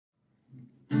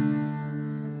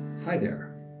Hi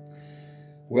there.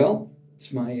 Well,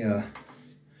 it's my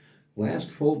last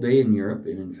full day in Europe,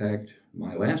 and in fact,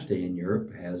 my last day in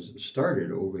Europe has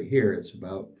started over here. It's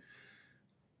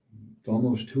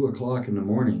almost 2 o'clock in the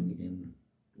morning in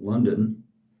London.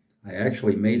 I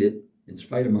actually made it, in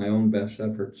spite of my own best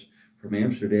efforts, from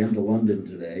Amsterdam to London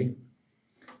today.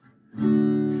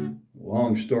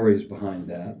 Long stories behind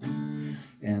that.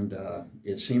 And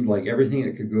it seemed like everything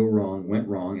that could go wrong went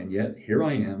wrong, and yet here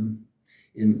I am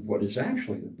in what is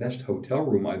actually the best hotel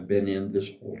room I've been in this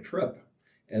whole trip.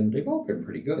 And they've all been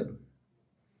pretty good.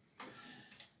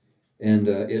 And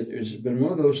it's been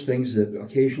one of those things that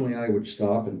occasionally I would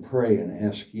stop and pray and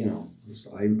ask,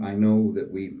 I know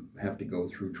that we have to go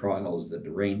through trials, that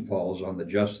the rain falls on the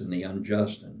just and the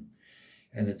unjust,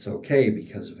 and it's okay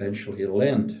because eventually it'll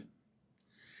end.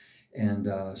 And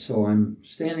so I'm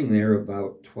standing there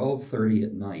about 12:30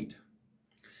 at night.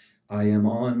 I am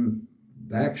on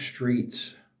back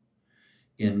streets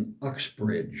in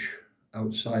Uxbridge,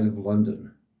 outside of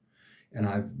London, and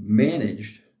I've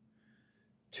managed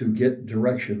to get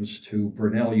directions to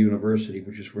Brunel University,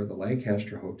 which is where the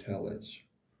Lancaster Hotel is.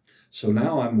 So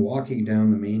now I'm walking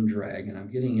down the main drag, and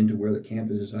I'm getting into where the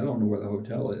campus is. I don't know where the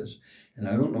hotel is, and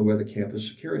I don't know where the campus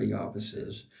security office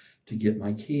is to get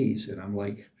my keys. And I'm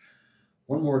like,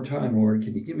 one more time, Lord,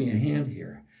 can you give me a hand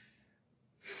here?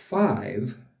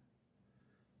 5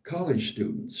 college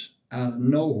students out of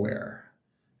nowhere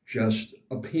just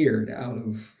appeared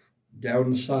down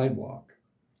the sidewalk.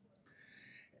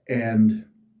 And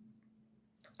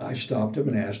I stopped them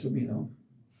and asked them,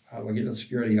 how do I get to the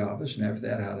security office? And after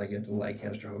that, how do I get to the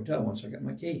Lancaster Hotel once I got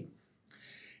my key?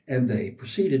 And they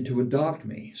proceeded to adopt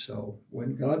me. So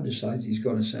when God decides he's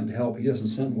going to send help, he doesn't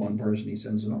send one person, he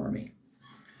sends an army.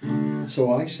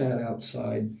 So I sat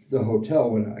outside the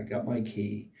hotel when I got my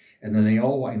key, and then they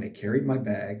carried my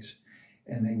bags,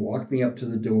 and they walked me up to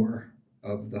the door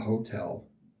of the hotel.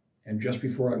 And just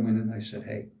before I went in, I said,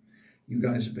 hey, you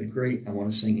guys have been great. I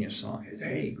want to sing you a song. I said,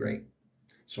 hey, great.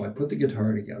 So I put the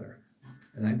guitar together,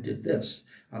 and I did this.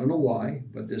 I don't know why,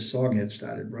 but this song had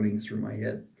started running through my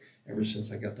head ever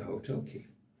since I got the hotel key.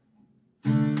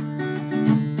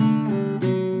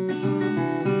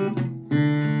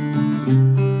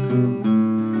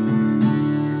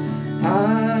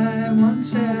 I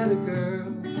once had a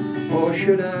girl, or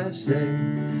should I say,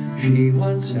 she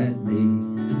once had me.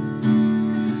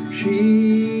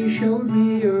 She showed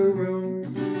me a room,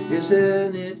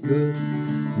 isn't it good,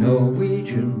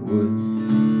 Norwegian wood.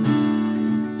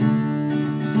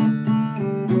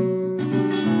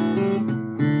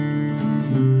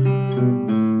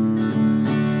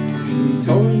 She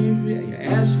told me, she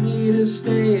asked me to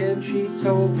stay, and she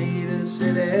told me to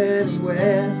sit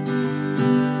anywhere.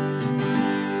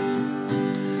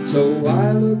 So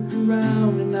I looked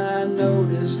around and I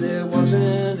noticed there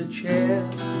wasn't a chair.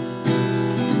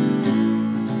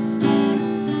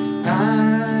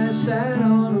 I sat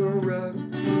on a rug,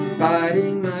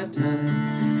 biding my time,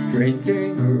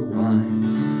 drinking her wine.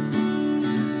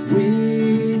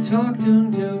 We talked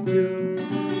until 2,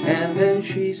 and then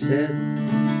she said,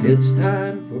 it's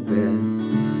time for bed.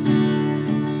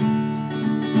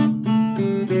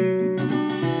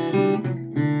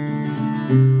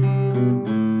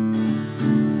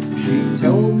 She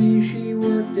told me she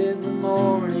worked in the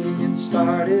morning and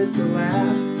started to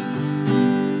laugh.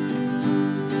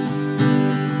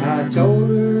 I told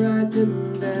her I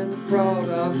didn't and crawled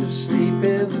off to sleep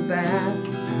in the bath.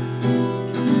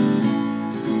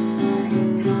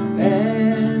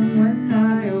 And when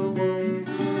I awoke,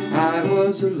 I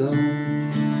was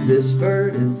alone, this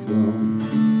bird had flown.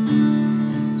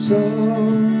 So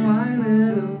I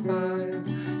lit a fire,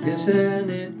 isn't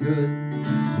it good,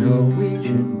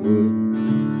 Norwegian wood.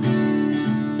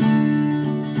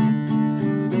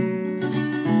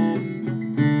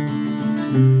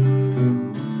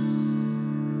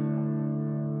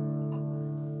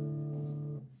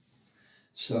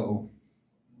 So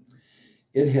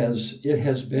it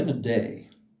has been a day,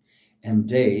 and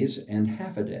days, and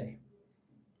half a day.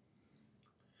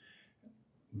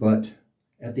 But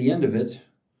at the end of it,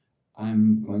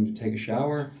 I'm going to take a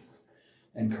shower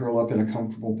and curl up in a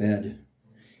comfortable bed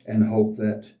and hope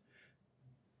that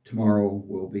tomorrow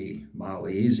will be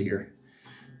mildly easier.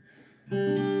 I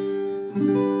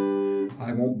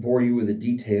won't bore you with the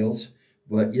details,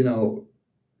 but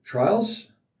trials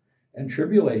and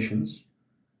tribulations,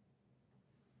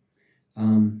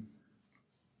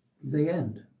 they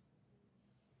end.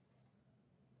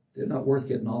 They're not worth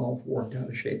getting all worked out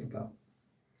of shape about.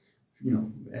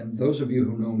 And those of you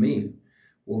who know me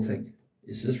will think,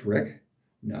 is this Rick?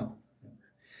 No.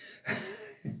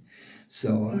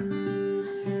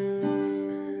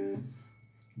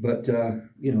 But,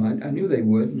 you know, I knew they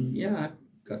would, and yeah, I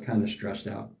got kind of stressed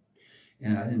out,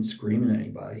 and I didn't scream at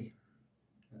anybody,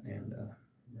 and or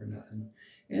nothing,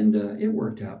 and it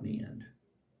worked out in the end.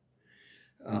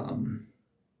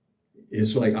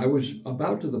 It's like I was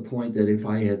about to the point that if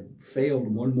I had failed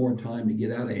one more time to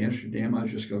get out of Amsterdam, I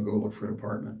was just going to go look for an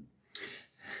apartment.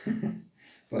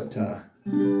 But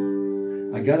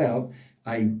I got out.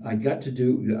 I got to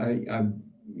do,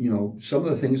 you know, some of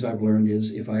the things I've learned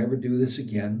is if I ever do this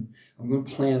again, I'm going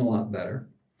to plan a lot better.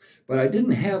 But I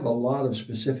didn't have a lot of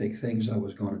specific things I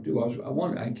was going to do.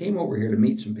 I came over here to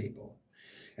meet some people.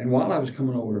 And while I was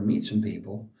coming over to meet some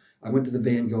people, I went to the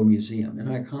Van Gogh Museum, and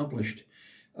I accomplished,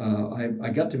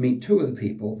 I got to meet two of the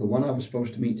people. The one I was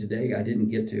supposed to meet today, I didn't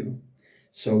get to.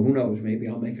 So who knows, maybe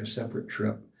I'll make a separate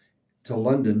trip to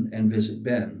London and visit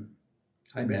Ben.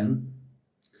 Hi, Ben.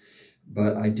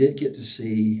 But I did get to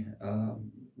see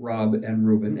Rob and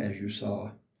Ruben, as you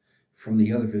saw from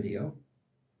the other video,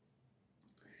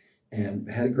 and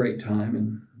had a great time,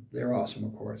 and they're awesome,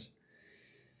 of course.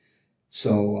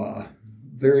 So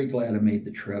very glad I made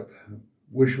the trip.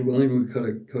 Wish William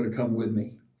could have come with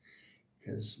me,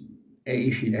 because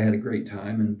A, she'd had a great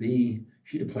time, and B,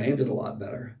 she'd have planned it a lot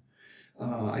better.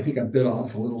 I think I bit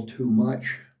off a little too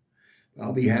much.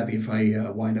 I'll be happy if I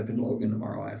wind up in Logan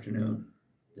tomorrow afternoon.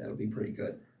 That'll be pretty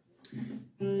good.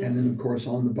 And then, of course,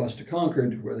 on the bus to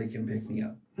Concord, where they can pick me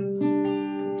up.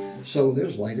 So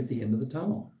there's light at the end of the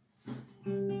tunnel.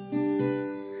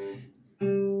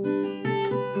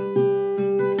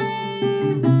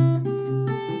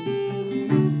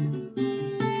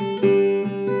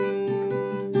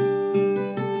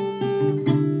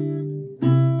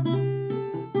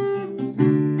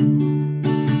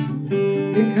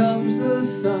 Here comes the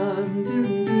sun,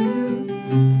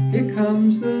 doo-doo-doo. Here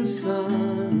comes the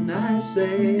sun, I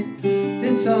say,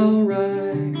 it's all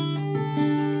right.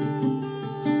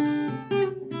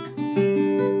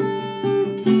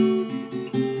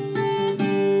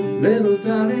 Little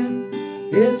darling,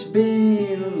 it's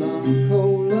been a long,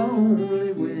 cold,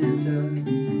 lonely winter.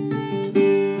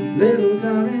 Little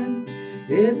darling,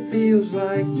 it feels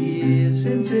like years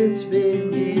since it's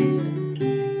been here.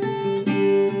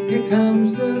 Here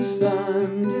comes the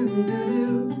sun,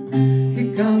 doo-doo-doo.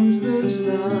 Here comes the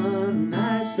sun,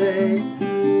 I say,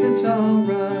 it's all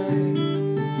right.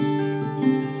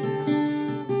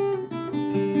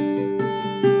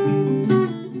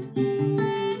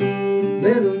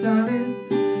 Little darling,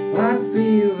 I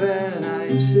feel that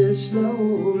ice is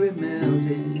slowly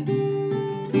melting.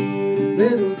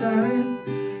 Little darling,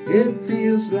 it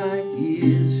feels like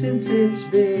years since it's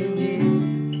been here.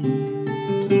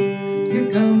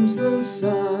 Here comes the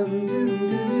sun,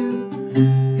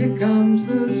 doo-doo-doo. Here comes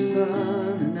the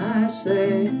sun, and I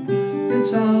say,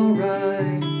 it's all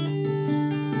right.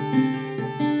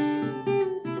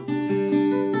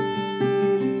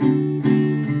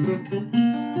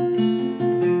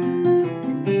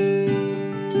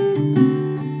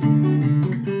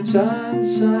 Sun,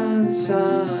 sun,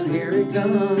 sun, here it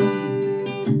comes.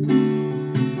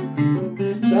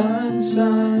 Sun,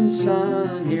 sun,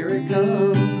 sun, here it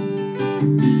comes.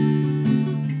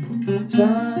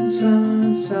 Sun,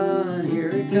 sun, sun, here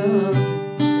it comes.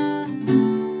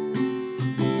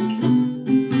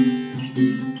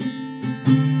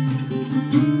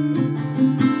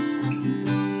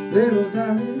 Little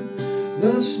darling,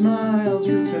 the smiles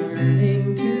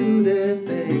returning to their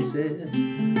faces.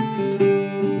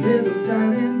 Little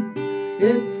darling,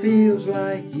 it feels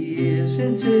like years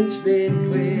since it's been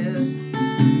clear.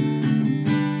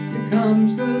 Here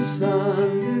comes the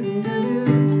sun,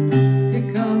 doo-doo-doo.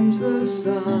 Here comes the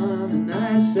sun, and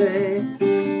I say,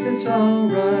 it's all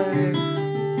right.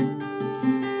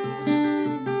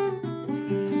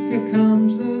 Here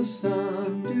comes the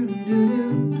sun,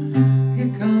 doo-doo-doo.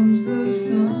 Here comes the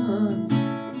sun,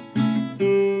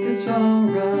 it's all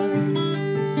right.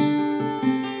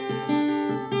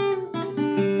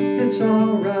 It's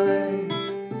all right.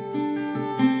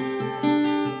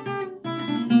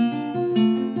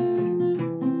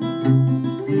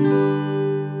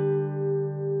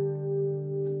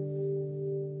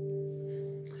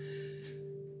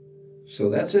 So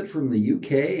that's it from the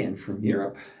UK and from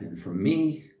Europe and from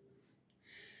me.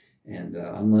 And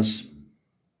unless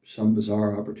some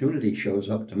bizarre opportunity shows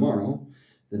up tomorrow,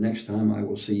 the next time I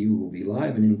will see you will be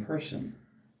live and in person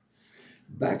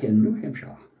back in New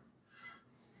Hampshire.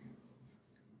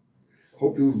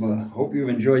 Hope you've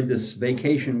enjoyed this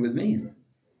vacation with me.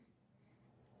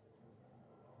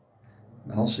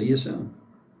 I'll see you soon.